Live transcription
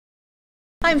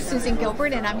I'm Susan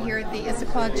Gilbert, and I'm here at the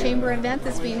Issaquah Chamber event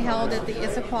that's being held at the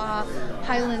Issaquah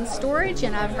Highlands Storage,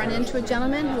 and I've run into a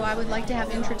gentleman who I would like to have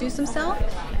introduce himself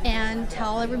and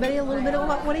tell everybody a little bit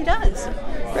about what he does.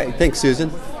 Great, thanks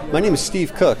Susan. My name is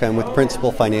Steve Cooke. I'm with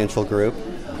Principal Financial Group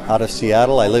out of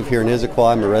Seattle. I live here in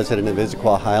Issaquah. I'm a resident of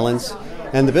Issaquah Highlands.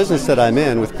 And the business that I'm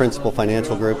in with Principal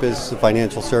Financial Group is a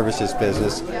financial services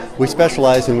business. We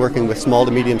specialize in working with small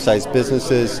to medium-sized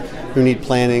businesses who need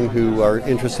planning, who are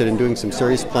interested in doing some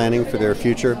serious planning for their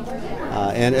future,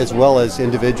 and as well as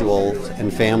individuals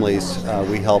and families.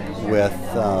 We help with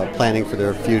planning for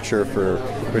their future, for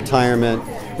retirement,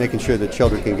 making sure that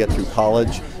children can get through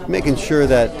college, making sure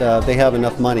that they have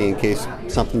enough money in case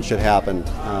something should happen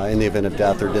in the event of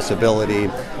death or disability.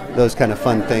 Those kind of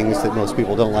fun things that most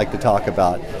people don't like to talk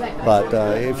about. But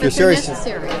if you're serious,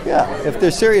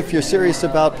 if you're serious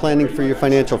about planning for your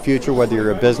financial future, whether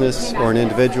you're a business or an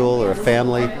individual or a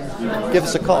family, give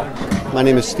us a call. My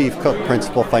name is Steve Cooke,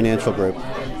 Principal Financial Group.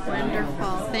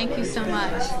 Wonderful. Thank you so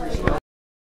much.